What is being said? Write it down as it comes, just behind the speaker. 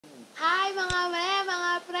Hi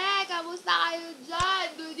mga pre, kamusta kayo dyan?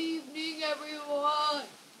 Good evening everyone!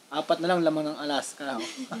 4 na lang lamang ng Alaska. Oh.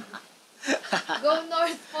 Go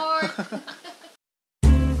Northport!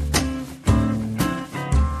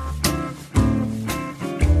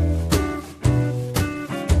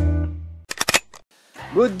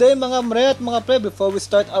 Good day mga mre at mga pre. Before we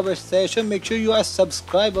start our session, make sure you are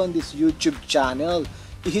subscribed on this YouTube channel.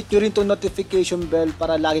 I-hit nyo rin itong notification bell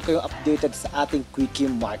para lagi kayong updated sa ating Quickie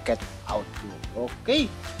Market Outlook. Okay,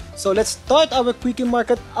 so let's start our Quickie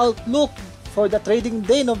Market Outlook for the trading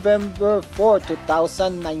day November 4,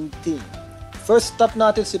 2019. First stop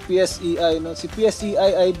natin si PSEI. No? Si PSEI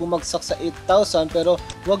ay bumagsak sa 8,000 pero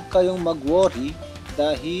huwag kayong mag-worry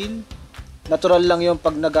dahil natural lang yung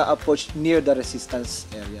pag nag-a-approach near the resistance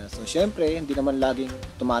area. So, syempre, hindi naman laging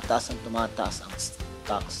tumataas ang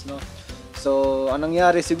stocks, no? So, anong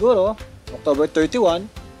nangyari siguro, October 31,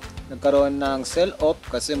 nagkaroon ng sell-off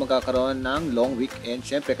kasi magkakaroon ng long weekend.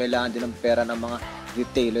 Syempre, kailangan din ng pera ng mga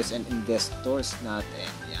retailers and investors natin.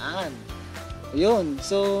 Yan. Ayun.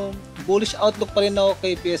 So, bullish outlook pa rin ako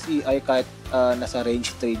kay PSEI kahit nasa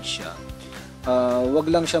range trade siya. Wag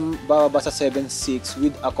lang siya bababa sa 7.6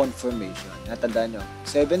 with a confirmation. Natandaan nyo,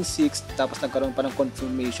 7.6 tapos nagkaroon pa ng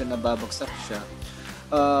confirmation na babagsak siya.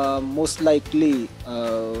 Most likely,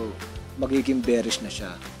 magiging bearish na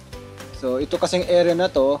siya. So, ito kasing area na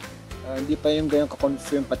to, hindi pa yung ganyan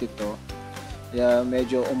ka-confirm pati ito. Kaya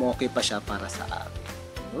medyo umokay pa siya para sa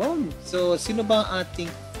akin. So, sino ba ang ating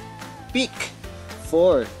pick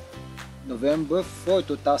for November 4,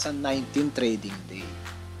 2019 trading day?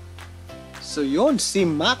 So yun, si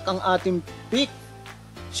Mac ang ating pick.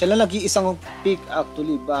 Siya lang nag-iisang pick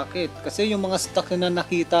actually. Bakit? Kasi yung mga stock na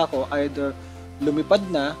nakita ko either lumipad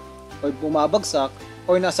na or bumabagsak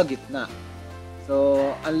or nasa gitna. So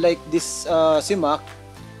unlike this si Mac,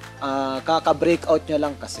 kaka-breakout niya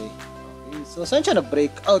lang kasi. Okay. So saan siya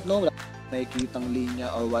nag-breakout? No? Nakikitang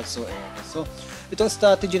linya or whatsoever. So itong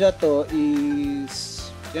strategy na to is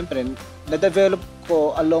siyempre na-develop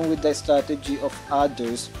ko along with the strategy of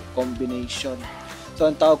others combination. So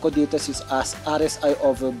ang tawag ko dito is as RSI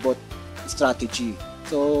overbought strategy.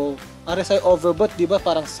 So RSI overbought, di ba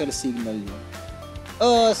parang sell signal yun?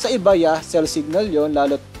 Sa iba sell signal yun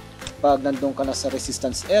lalo pag nandun ka na sa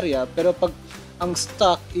resistance area, pero pag ang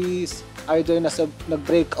stock is either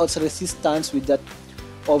nag-breakout sa resistance with that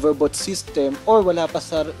overbought system or wala pa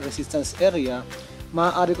sa resistance area,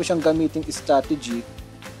 maaari ko siyang gamitin strategy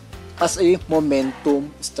as a momentum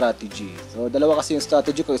strategy. So, dalawa kasi yung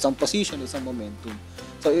strategy ko, isang position, isang momentum.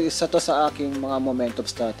 So, isa to sa aking mga momentum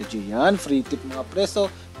strategy. Yan, free tip mga pre. So,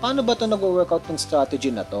 paano ba to nag-workout ng strategy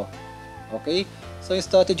na to? Okay? So, yung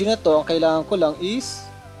strategy na to, ang kailangan ko lang is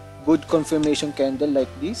good confirmation candle like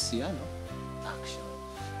this. Yan, no? Action.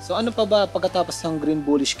 So, ano pa ba pagkatapos ng green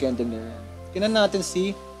bullish candle na yan? Tingnan natin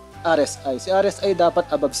si RSI. Si RSI dapat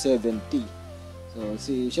above 70. So,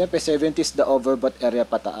 syempre 70 is the overbought area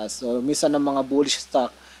pataas. So, minsan ng mga bullish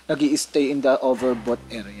stock nag-i-stay in the overbought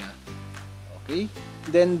area. Okay?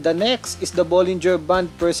 Then, the next is the Bollinger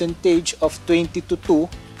Band percentage of 20 to 2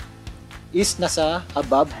 is nasa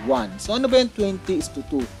above 1. So, ano ba yung 20 is to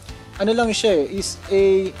 2? Ano lang siya is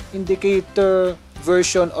a indicator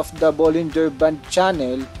version of the Bollinger Band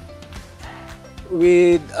channel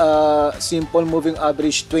with simple moving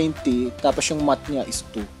average 20 tapos yung mat niya is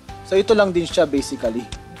 2. So, ito lang din siya basically.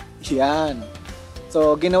 Yan.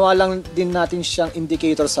 So, ginawa lang din natin siyang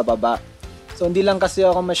indicator sa baba. So, hindi lang kasi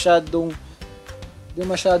ako masyado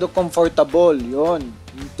comfortable. Yon.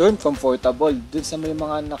 Yung term comfortable. Dun sa may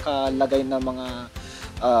mga nakalagay na mga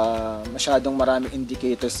masyadong maraming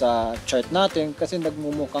indicator sa chart natin kasi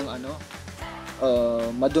nagmumukhang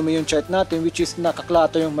madumi yung chart natin which is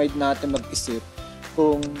nakaklatter yung mind natin mag-isip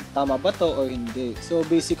kung tama ba to o hindi. So,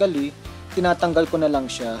 basically, tinatanggal ko na lang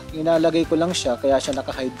siya, inalagay ko lang siya kaya siya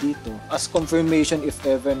naka-hide dito as confirmation if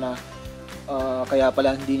ever na kaya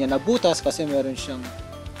pala hindi niya nabutas kasi meron siyang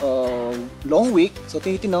long wick. So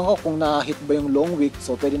tinitingnan ko kung na-hit ba yung long wick,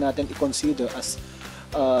 so pwede natin i-consider as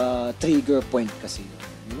trigger point kasi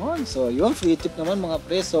yun. So yun, free tip naman mga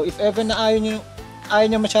pre. So if ever na ayaw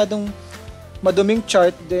niya masyadong maduming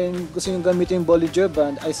chart, then gusto niyo gamitin yung Bollinger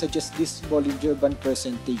Band, I suggest this Bollinger Band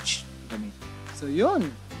percentage gamit. So yun.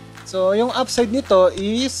 So, yung upside nito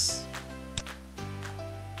is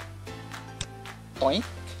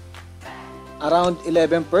around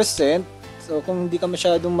 11%. So, kung hindi ka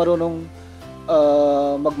masyadong marunong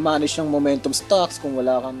mag-manage ng momentum stocks, kung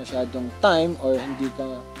wala ka masyadong time or hindi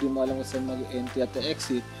mo alam kung saan mag-entry at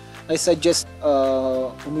exit, I suggest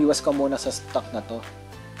umiwas ka muna sa stock na to.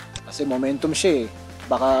 Kasi momentum siya eh.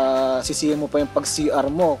 Baka sisihin mo pa yung pag-CR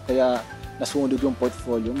mo, kaya nasunog yung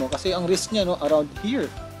portfolio mo. Kasi ang risk niya, no, around here.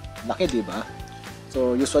 Laki, di ba?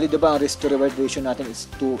 So, usually, di ba, ang risk to reward ratio natin is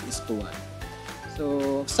 2:1.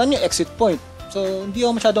 So, saan yung exit point? So, hindi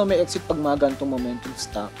ako masyadong may exit pag mga ganitong momentum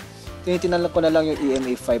stock. Tinitingnan ko na lang yung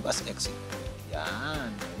EMA 5 as exit point. Yan.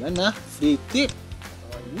 Yan na. Free tip.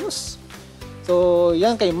 Ayos. So,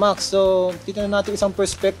 yan kay Max. So, titignan natin isang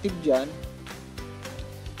perspective dyan.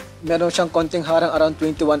 Meron siyang konting harang around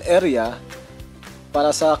 21 area.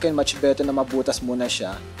 Para sa akin, much better na mabutas muna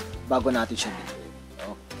siya bago natin siya dito.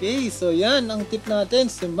 Okay, so yan ang tip natin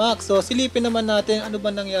si Max. So, silipin naman natin ano ba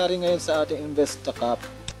nangyari ngayon sa ating Investacup.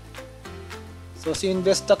 So, si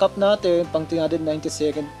Investacup natin, pang 390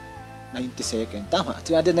 second, tama,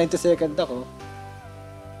 390 second ako.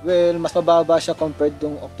 Well, mas mababa siya compared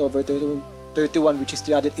dong October 31, which is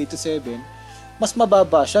 387. Mas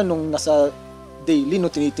mababa siya nung nasa daily, no,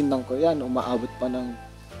 tinitingnan ko yan, umaabot pa ng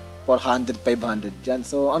 400, 500 dyan.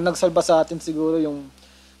 So, ang nagsalba sa atin siguro yung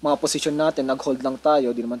mga position natin, nag-hold lang tayo,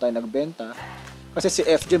 di naman tayo nagbenta. Kasi si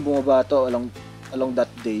FJ bumaba to along that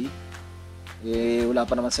day. Eh, wala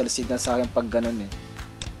pa naman signal sa akin pag ganun eh.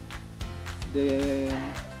 Then,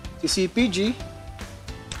 si CPG,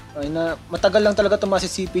 ay na, matagal lang talaga tumaas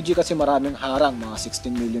si CPG kasi maraming harang, mga 16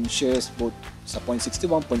 million shares, both sa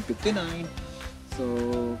 0.61, 0.59. So,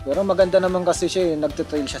 pero maganda naman kasi siya eh,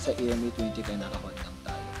 nagtitrail siya sa EMA 20 kaya nakahold lang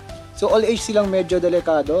tayo. So, all age silang medyo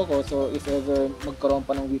delikado ko. So, if ever magkaroon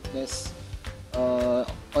pa ng weakness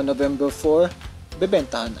on November 4,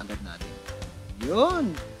 bebentahan agad natin.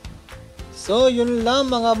 Yun. So, yun lang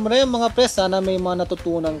mga pre. Sana may mga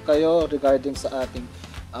natutunan kayo regarding sa ating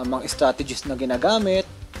mga strategies na ginagamit,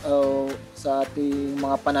 sa ating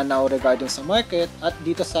mga pananaw regarding sa market, at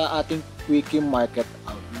dito sa ating quickie market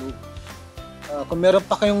outlook. Kung meron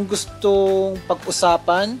pa kayong gustong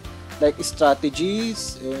pag-usapan, like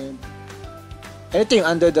strategies, and anything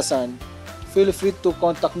under the sun, feel free to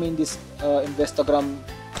contact me in this Investagram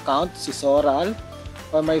account, si Soral,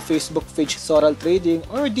 or my Facebook page, Soral Trading,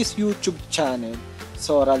 or this YouTube channel,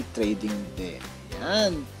 Soral Trading din.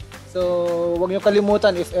 Yan. So, huwag niyo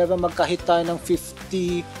kalimutan, if ever magkahit tayo ng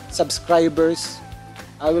 50 subscribers,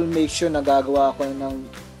 I will make sure na gagawa ako ng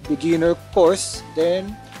beginner course.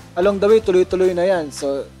 Then, along the way, tuloy-tuloy na yan.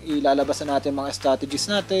 So, ilalabas na natin mga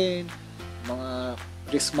strategies natin, mga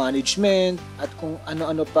risk management, at kung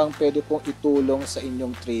ano-ano pang pwede pong itulong sa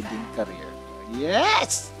inyong trading career.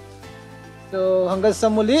 Yes! So, hanggang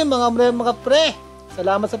sa muli mga pre.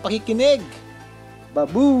 Salamat sa pakikinig.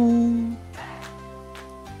 Babu!